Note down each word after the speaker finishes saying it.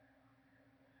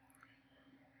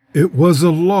It was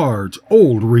a large,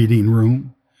 old reading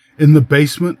room in the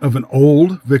basement of an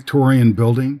old Victorian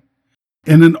building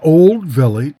in an old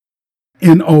village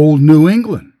in old New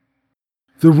England.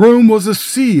 The room was a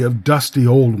sea of dusty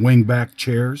old wingback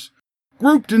chairs,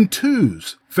 grouped in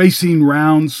twos, facing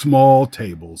round small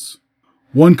tables.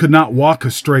 One could not walk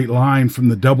a straight line from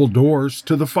the double doors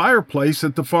to the fireplace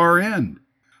at the far end.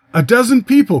 A dozen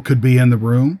people could be in the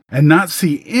room and not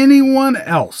see anyone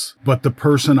else but the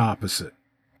person opposite.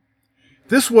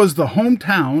 This was the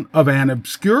hometown of an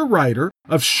obscure writer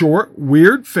of short,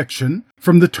 weird fiction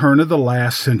from the turn of the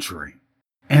last century.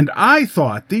 And I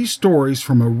thought these stories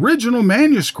from original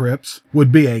manuscripts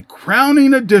would be a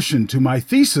crowning addition to my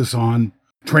thesis on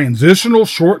transitional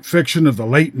short fiction of the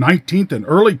late 19th and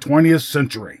early 20th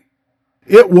century.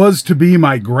 It was to be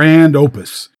my grand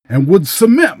opus and would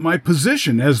cement my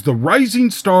position as the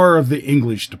rising star of the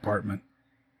English department.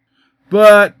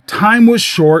 But time was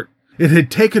short. It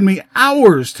had taken me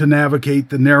hours to navigate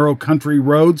the narrow country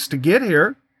roads to get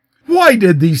here. Why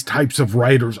did these types of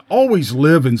writers always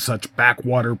live in such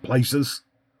backwater places?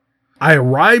 I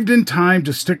arrived in time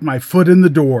to stick my foot in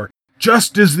the door,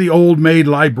 just as the old maid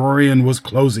librarian was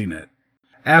closing it.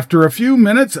 After a few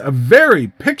minutes of very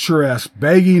picturesque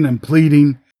begging and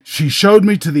pleading, she showed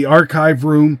me to the archive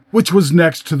room, which was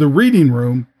next to the reading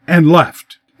room, and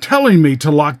left, telling me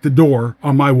to lock the door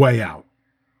on my way out.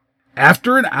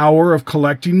 After an hour of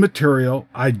collecting material,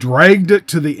 I dragged it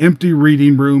to the empty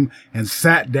reading room and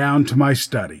sat down to my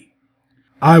study.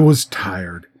 I was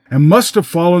tired and must have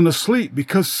fallen asleep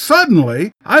because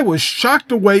suddenly I was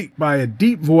shocked awake by a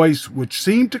deep voice which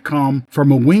seemed to come from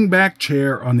a wingback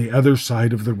chair on the other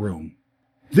side of the room.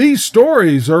 These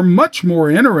stories are much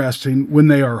more interesting when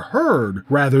they are heard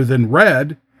rather than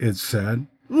read, it said.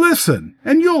 Listen,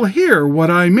 and you'll hear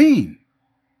what I mean.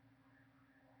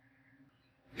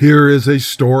 Here is a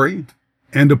story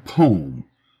and a poem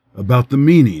about the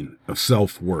meaning of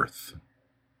self-worth.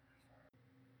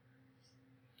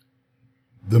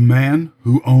 The Man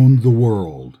Who Owned the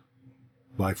World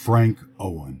by Frank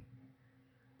Owen.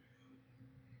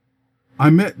 I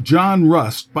met John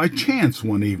Rust by chance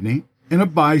one evening in a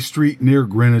by-street near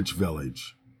Greenwich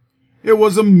Village. It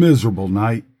was a miserable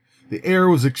night. The air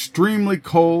was extremely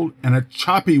cold, and a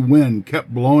choppy wind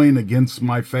kept blowing against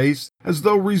my face as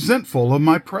though resentful of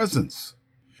my presence.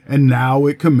 And now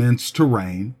it commenced to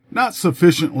rain, not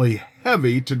sufficiently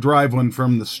heavy to drive one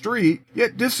from the street,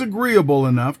 yet disagreeable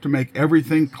enough to make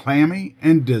everything clammy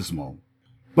and dismal.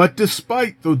 But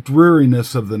despite the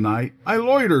dreariness of the night, I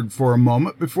loitered for a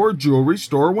moment before a jewelry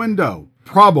store window,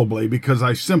 probably because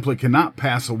I simply cannot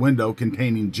pass a window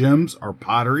containing gems or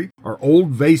pottery or old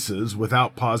vases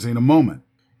without pausing a moment.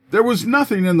 There was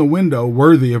nothing in the window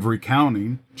worthy of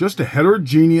recounting, just a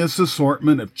heterogeneous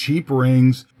assortment of cheap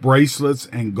rings, bracelets,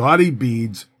 and gaudy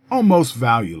beads, almost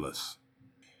valueless.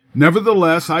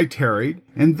 Nevertheless, I tarried,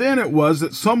 and then it was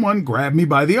that someone grabbed me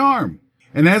by the arm.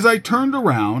 And as I turned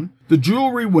around, the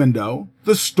jewelry window,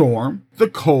 the storm, the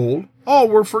cold, all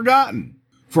were forgotten,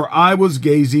 for I was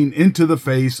gazing into the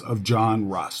face of John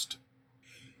Rust.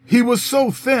 He was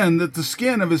so thin that the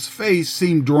skin of his face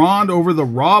seemed drawn over the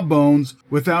raw bones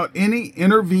without any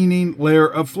intervening layer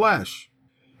of flesh.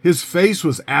 His face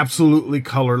was absolutely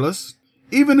colorless.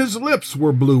 Even his lips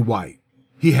were blue-white.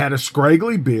 He had a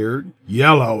scraggly beard,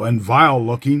 yellow and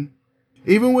vile-looking.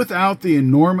 Even without the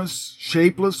enormous,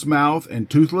 shapeless mouth and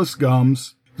toothless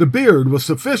gums, the beard was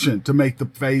sufficient to make the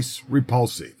face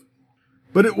repulsive.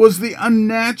 But it was the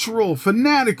unnatural,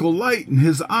 fanatical light in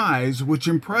his eyes which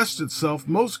impressed itself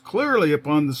most clearly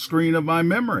upon the screen of my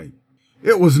memory.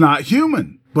 It was not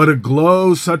human, but a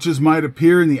glow such as might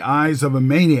appear in the eyes of a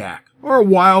maniac or a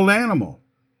wild animal.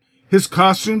 His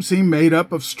costume seemed made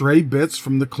up of stray bits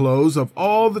from the clothes of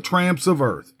all the tramps of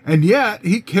earth, and yet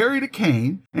he carried a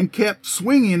cane and kept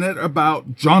swinging it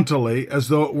about jauntily as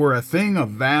though it were a thing of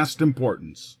vast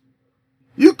importance.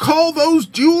 "You call those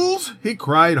jewels?" he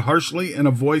cried harshly in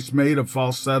a voice made of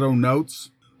falsetto notes.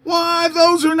 "Why,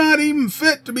 those are not even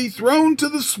fit to be thrown to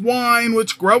the swine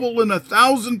which grovel in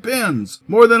 1,000 pens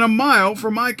more than a mile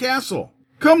from my castle.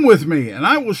 Come with me, and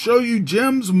I will show you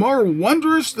gems more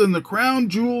wondrous than the crown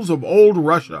jewels of old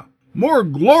Russia, more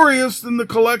glorious than the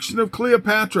collection of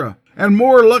Cleopatra, and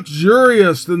more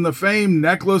luxurious than the famed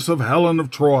necklace of Helen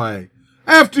of Troy.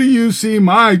 After you see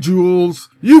my jewels,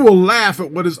 you will laugh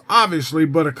at what is obviously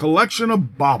but a collection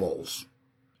of baubles."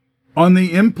 On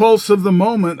the impulse of the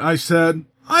moment, I said,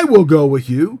 "I will go with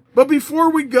you, but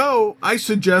before we go, I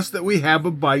suggest that we have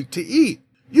a bite to eat.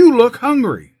 You look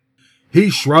hungry." He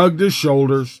shrugged his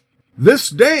shoulders. "This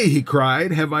day," he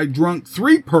cried, "have I drunk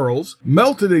 3 pearls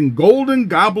melted in golden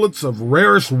goblets of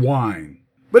rarest wine.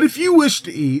 But if you wish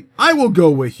to eat, I will go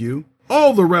with you.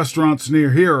 All the restaurants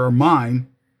near here are mine."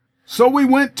 So we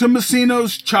went to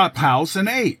Messino's Chop House and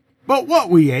ate. But what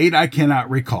we ate I cannot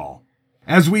recall.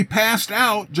 As we passed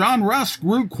out, John Russ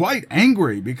grew quite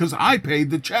angry because I paid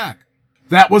the check.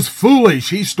 "That was foolish,"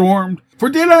 he stormed. "For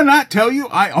did I not tell you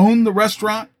I own the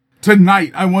restaurant?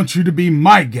 Tonight I want you to be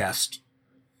my guest."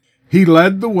 He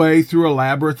led the way through a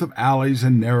labyrinth of alleys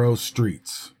and narrow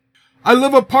streets. "I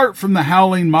live apart from the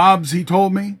howling mobs," he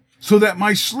told me, "so that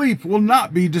my sleep will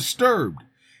not be disturbed.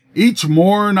 Each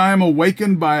morn I am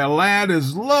awakened by a lad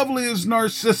as lovely as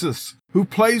Narcissus, who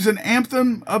plays an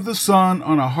anthem of the sun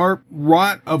on a harp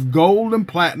wrought of gold and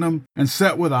platinum and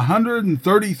set with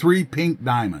 133 pink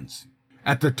diamonds.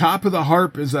 At the top of the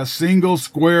harp is a single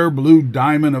square blue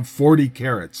diamond of 40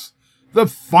 carats, the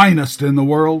finest in the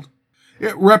world.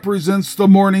 It represents the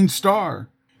morning star.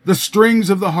 The strings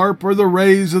of the harp are the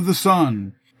rays of the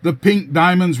sun. The pink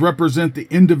diamonds represent the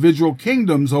individual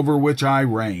kingdoms over which I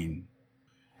reign."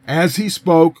 As he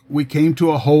spoke, we came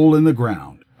to a hole in the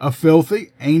ground, a filthy,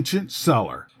 ancient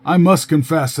cellar. I must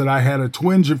confess that I had a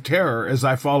twinge of terror as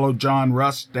I followed John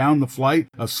Russ down the flight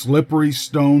of slippery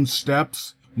stone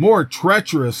steps, more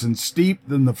treacherous and steep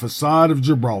than the facade of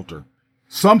Gibraltar.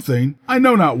 Something, I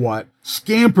know not what,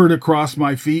 scampered across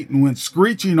my feet and went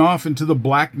screeching off into the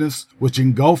blackness which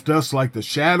engulfed us like the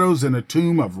shadows in a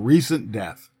tomb of recent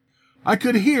death. I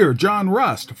could hear John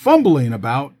Rust fumbling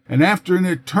about, and after an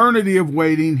eternity of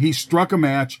waiting, he struck a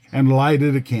match and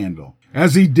lighted a candle.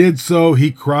 As he did so,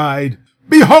 he cried,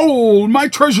 "Behold my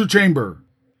treasure chamber!"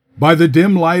 By the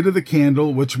dim light of the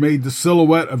candle, which made the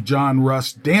silhouette of John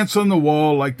Rust dance on the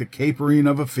wall like the capering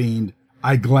of a fiend,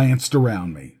 I glanced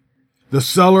around me. The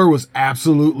cellar was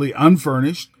absolutely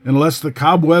unfurnished, unless the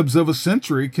cobwebs of a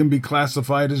century can be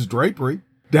classified as drapery.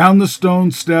 Down the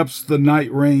stone steps the night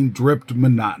rain dripped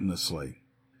monotonously.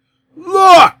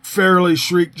 "Look!" fairly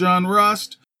shrieked John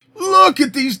Rust. "Look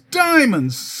at these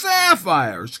diamonds,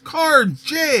 sapphires, carved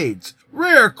jades,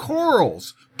 rare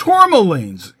corals,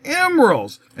 tourmalines,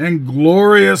 emeralds, and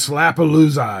glorious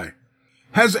lapaluzzi.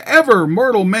 Has ever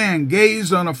mortal man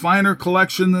gazed on a finer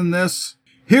collection than this?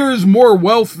 Here is more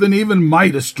wealth than even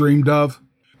Midas dreamed of.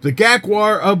 The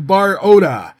Gakwar of Bar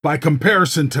Oda, by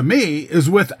comparison to me, is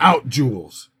without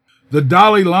jewels. The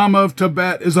Dalai Lama of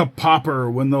Tibet is a pauper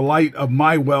when the light of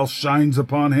my wealth shines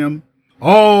upon him.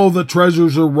 All the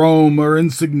treasures of Rome are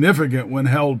insignificant when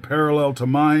held parallel to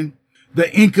mine.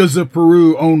 The Incas of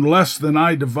Peru own less than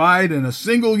I divide in a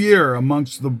single year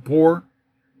amongst the poor."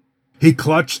 He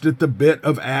clutched at the bit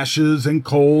of ashes and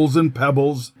coals and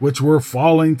pebbles which were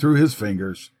falling through his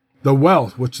fingers, the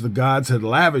wealth which the gods had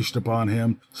lavished upon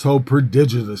him so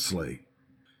prodigiously.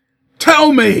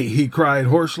 "Tell me," he cried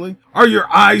hoarsely, "are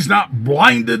your eyes not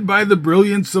blinded by the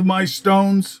brilliance of my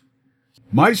stones?"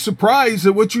 "My surprise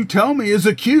at what you tell me is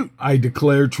acute," I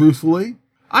declared truthfully.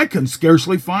 "I can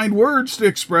scarcely find words to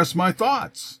express my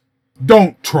thoughts."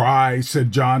 "Don't try,"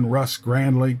 said John Russ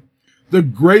grandly. "The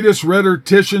greatest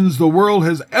rhetoricians the world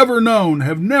has ever known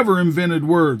have never invented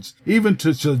words, even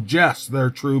to suggest their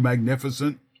true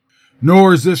magnificence.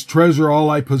 Nor is this treasure all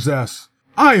I possess.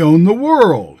 I own the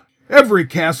world. Every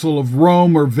castle of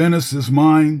Rome or Venice is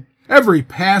mine. Every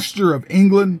pasture of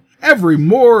England, every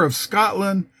moor of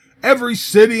Scotland, every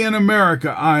city in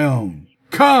America I own.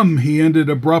 Come," he ended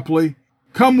abruptly,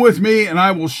 "come with me and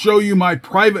I will show you my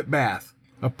private bath,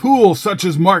 a pool such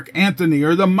as Mark Antony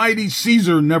or the mighty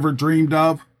Caesar never dreamed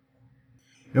of."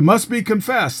 It must be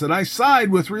confessed that I sighed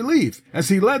with relief as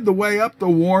he led the way up the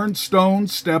worn stone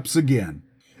steps again.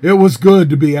 It was good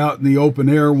to be out in the open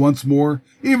air once more,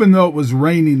 even though it was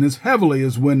raining as heavily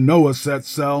as when Noah set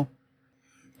sail.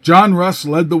 John Russ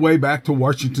led the way back to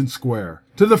Washington Square,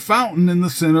 to the fountain in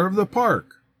the center of the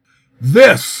park.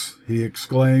 "This," he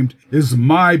exclaimed, "is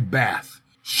my bath,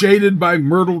 shaded by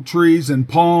myrtle trees and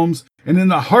palms, and in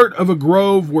the heart of a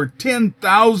grove where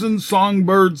 10,000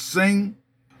 songbirds sing.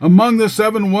 Among the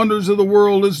 7 wonders of the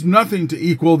world is nothing to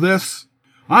equal this.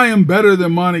 I am better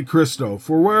than Monte Cristo,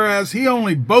 for whereas he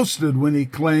only boasted when he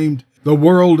claimed, 'The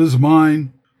world is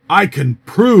mine,' I can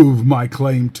prove my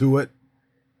claim to it."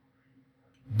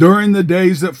 During the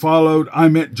days that followed, I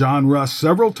met John Russ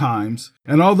several times,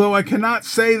 and although I cannot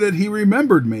say that he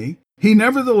remembered me, he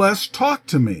nevertheless talked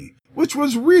to me, which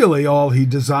was really all he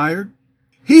desired.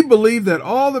 He believed that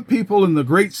all the people in the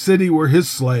great city were his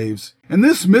slaves, and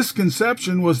this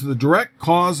misconception was the direct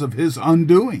cause of his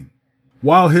undoing.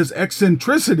 While his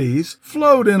eccentricities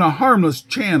flowed in a harmless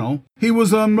channel, he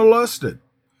was unmolested.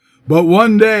 But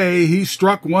one day he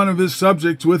struck one of his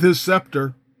subjects with his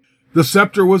scepter. The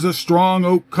scepter was a strong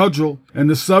oak cudgel, and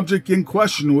the subject in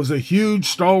question was a huge,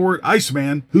 stalwart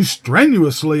Iceman who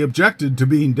strenuously objected to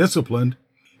being disciplined.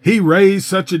 He raised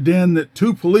such a din that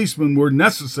 2 policemen were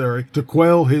necessary to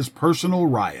quell his personal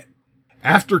riot.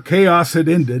 After chaos had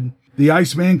ended, the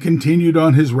Iceman continued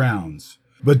on his rounds,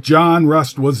 but John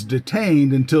Rust was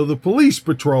detained until the police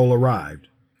patrol arrived.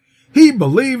 He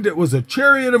believed it was a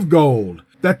chariot of gold,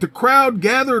 that the crowd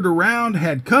gathered around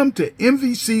had come to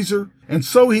envy Caesar, and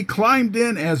so he climbed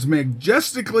in as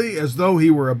majestically as though he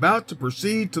were about to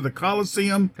proceed to the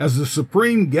Colosseum as the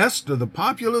supreme guest of the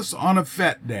populace on a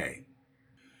fete day.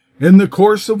 In the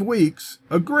course of weeks,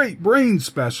 a great brain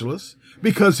specialist,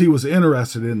 because he was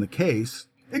interested in the case,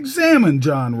 examined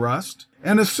John Rust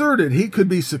and asserted he could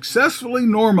be successfully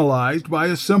normalized by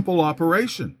a simple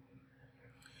operation.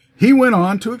 He went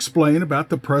on to explain about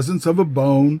the presence of a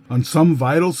bone on some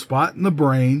vital spot in the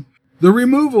brain, the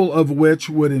removal of which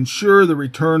would ensure the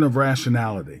return of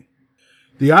rationality.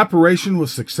 The operation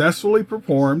was successfully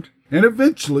performed, and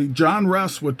eventually John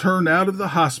Rust would turn out of the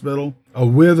hospital a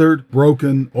withered,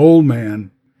 broken old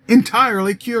man,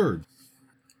 entirely cured.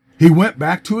 He went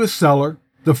back to his cellar.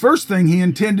 The first thing he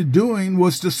intended doing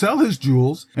was to sell his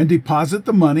jewels and deposit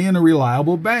the money in a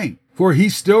reliable bank, for he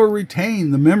still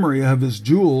retained the memory of his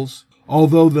jewels,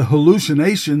 although the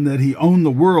hallucination that he owned the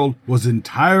world was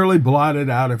entirely blotted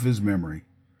out of his memory.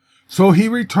 So he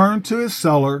returned to his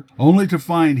cellar, only to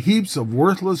find heaps of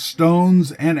worthless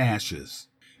stones and ashes.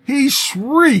 He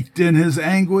shrieked in his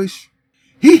anguish.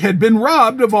 He had been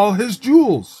robbed of all his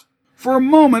jewels. For a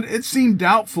moment it seemed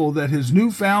doubtful that his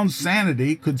newfound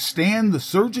sanity could stand the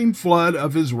surging flood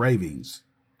of his ravings.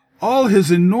 All his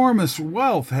enormous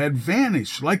wealth had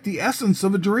vanished like the essence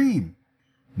of a dream.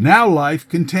 Now life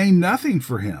contained nothing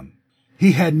for him.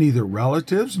 He had neither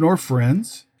relatives nor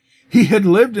friends. He had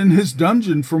lived in his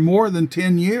dungeon for more than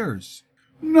 10 years.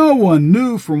 No one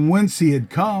knew from whence he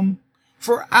had come.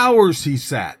 For hours he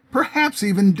sat, perhaps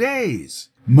even days,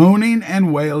 moaning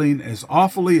and wailing as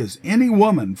awfully as any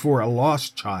woman for a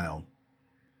lost child.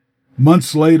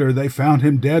 Months later they found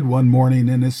him dead one morning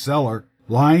in his cellar,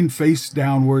 lying face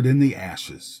downward in the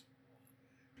ashes.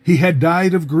 He had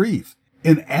died of grief,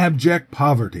 in abject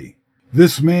poverty,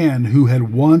 this man who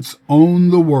had once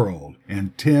owned the world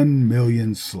and 10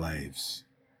 million slaves.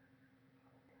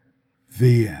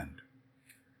 The end.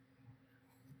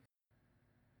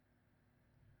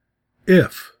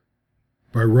 If,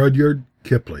 by Rudyard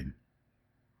Kipling.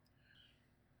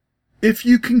 If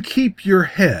you can keep your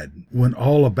head when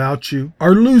all about you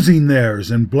are losing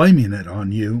theirs and blaming it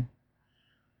on you,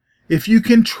 if you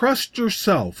can trust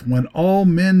yourself when all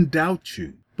men doubt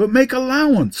you, but make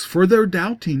allowance for their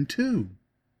doubting too,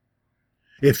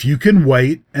 if you can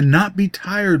wait and not be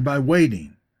tired by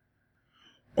waiting,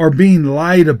 or being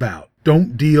lied about,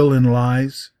 don't deal in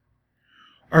lies,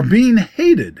 or being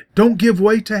hated, don't give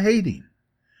way to hating,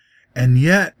 and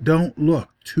yet don't look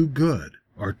too good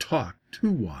or talk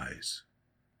too wise.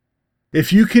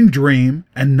 If you can dream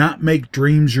and not make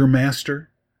dreams your master,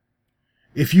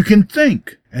 if you can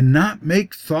think and not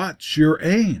make thoughts your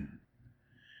aim,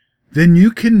 then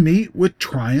you can meet with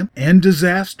triumph and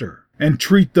disaster and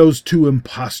treat those two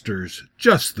impostors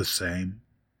just the same.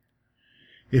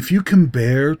 If you can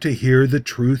bear to hear the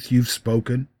truth you've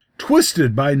spoken,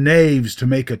 twisted by knaves to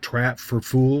make a trap for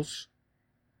fools,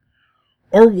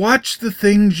 or watch the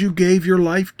things you gave your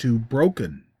life to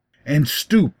broken, and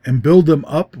stoop and build them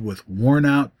up with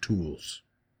worn-out tools.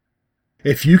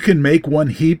 If you can make one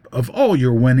heap of all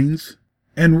your winnings,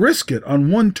 and risk it on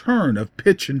one turn of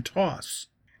pitch and toss,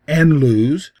 and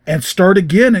lose, and start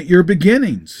again at your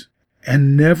beginnings,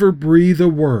 and never breathe a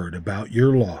word about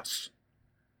your loss.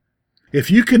 If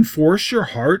you can force your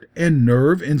heart and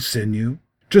nerve and sinew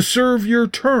to serve your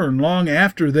turn long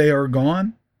after they are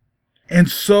gone, and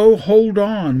so hold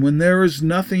on when there is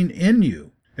nothing in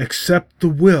you except the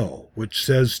will which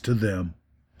says to them,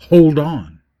 hold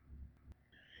on.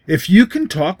 If you can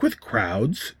talk with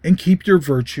crowds and keep your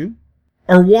virtue,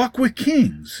 or walk with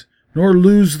kings, nor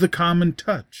lose the common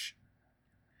touch,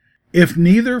 if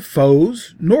neither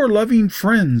foes nor loving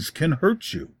friends can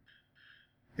hurt you,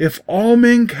 if all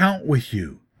men count with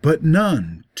you, but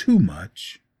none too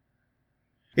much,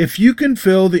 if you can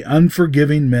fill the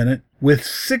unforgiving minute with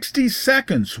 60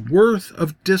 seconds worth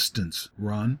of distance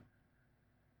run,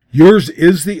 yours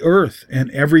is the earth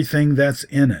and everything that's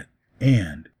in it,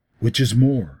 and, which is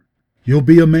more, you'll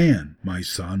be a man, my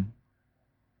son.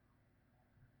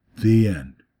 The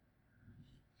end.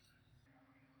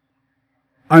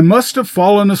 I must have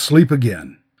fallen asleep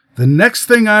again. The next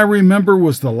thing I remember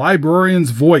was the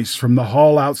librarian's voice from the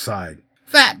hall outside.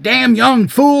 "That damn young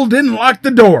fool didn't lock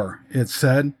the door," it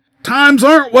said. Times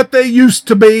aren't what they used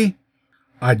to be.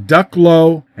 I ducked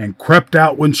low and crept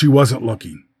out when she wasn't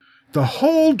looking. The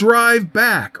whole drive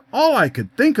back, all I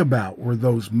could think about were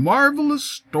those marvelous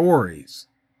stories.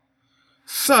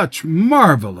 Such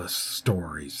marvelous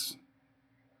stories.